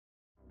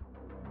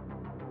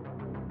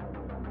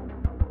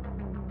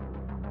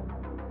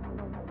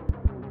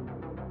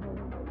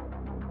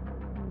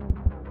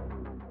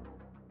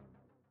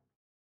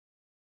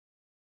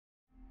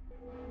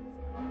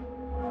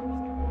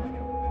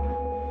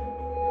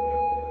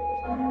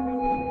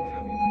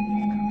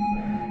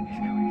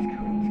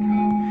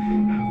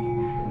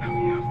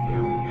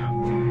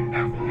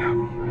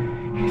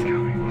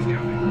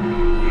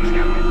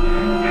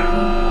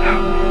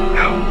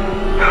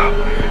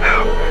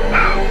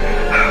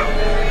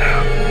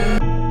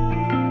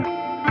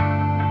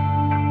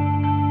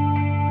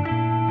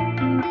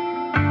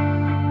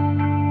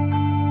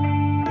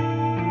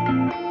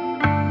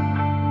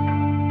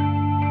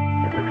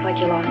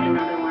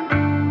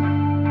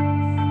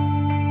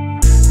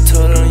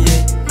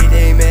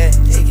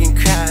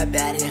cry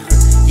about it,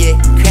 yeah,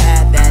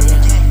 cry about it,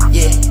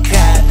 yeah,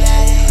 cry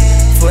about it.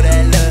 For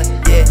that love,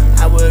 yeah,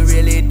 I would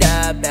really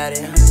die about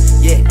it,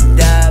 yeah,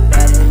 die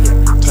about it,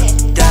 yeah,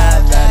 die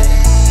about it,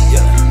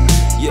 yeah,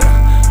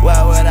 yeah.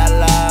 Why would I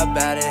lie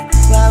about it?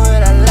 Why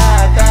would I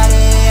lie about it?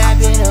 I've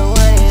been the one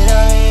and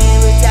only,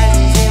 which I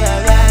can see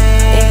my body.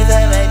 If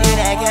I do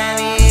that kind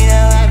of me, you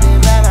know I've been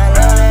by my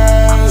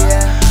lonely,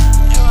 yeah.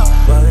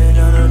 Ballin'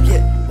 on them,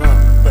 yeah,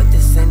 well, but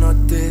this ain't no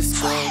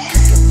disco.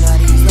 Kicking all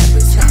these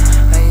rappers,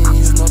 I ain't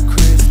use no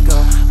Crisco.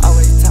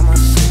 Always tell my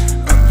shit,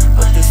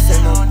 but this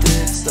ain't no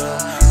disco.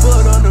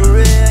 But on the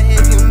real,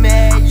 if you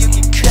mad, you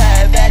can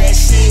cry about that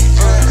shit,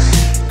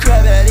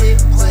 cry about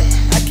it,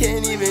 I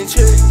can't even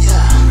trip,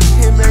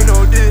 it make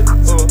no dip,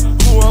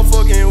 who I'm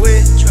fucking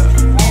with,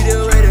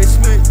 either way they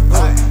split,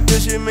 that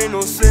shit make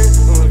no sense,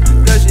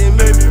 that shit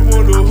make me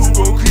wonder who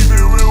gon' keep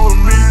it real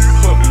with me,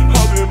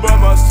 I've been by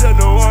myself,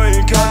 no I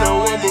ain't got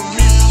no one but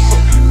me,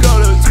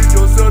 gotta teach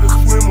yourself to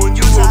swim when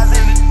you up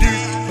in the deep,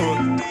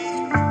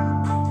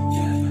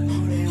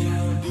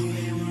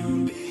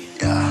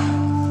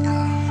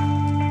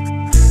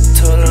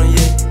 Told them,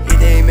 yeah, if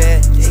they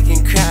mad, they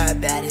can cry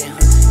about it,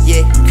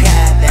 yeah,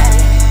 cry about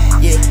it,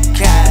 yeah,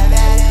 cry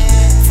about it.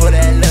 For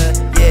that love,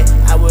 yeah,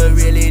 I would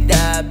really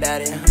die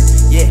about it,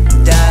 yeah,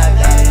 die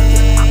about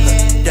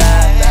it,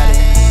 die about it,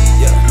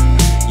 yeah,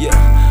 yeah.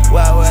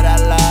 Why would I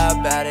lie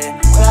about it?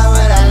 Why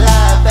would I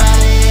lie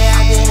about it?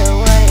 I've been the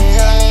one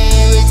and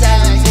only, which I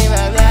can see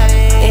my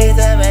body.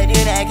 If I do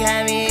that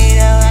kind of me, you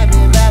know I've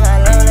been by my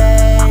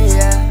lonely,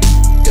 yeah,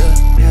 yeah.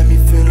 Had me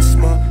feeling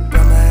small,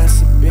 got my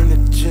ass up in the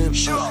gym,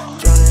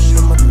 drowning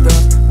in my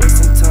thoughts,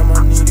 wasting time,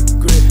 I need a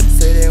grip.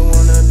 Say they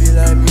wanna be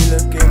like me,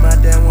 look at my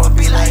dad, wanna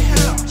be like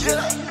him,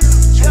 really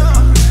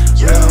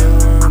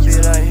wanna be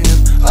like him.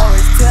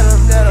 Always tell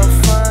him that I'm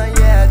fine,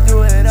 yeah, I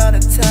do it all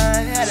the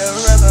time. Had to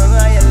run for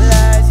my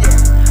lies,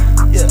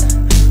 yeah, yeah,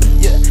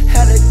 yeah.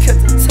 Had to cut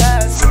the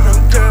ties with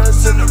them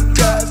girls and them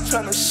guys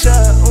tryna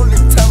shine. Only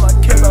time I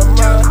care about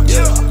mine,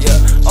 yeah,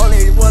 yeah.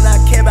 Only one I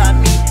care about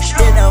me,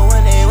 then the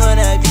one they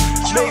wanna be.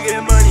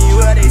 Making money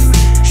while they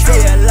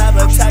stay alive,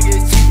 but target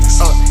cheap.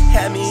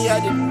 Had me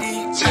out the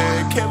deep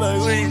end, came out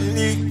with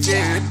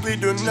leaking. Please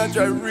do not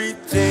try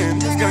reaching,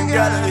 this gun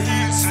got a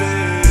heat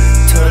set.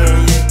 Told them,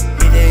 yeah,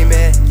 if they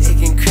mad, they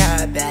can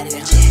cry about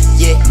it,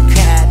 yeah,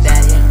 cry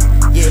about it,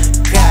 yeah,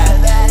 cry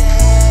about it.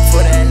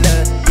 For that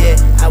love,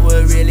 yeah, I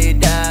would really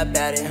die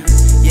about it,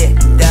 yeah,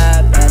 die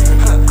about it,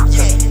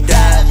 yeah,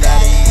 die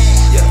about it,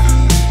 yeah,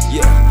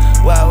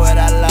 yeah. Why would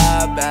I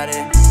lie about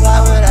it?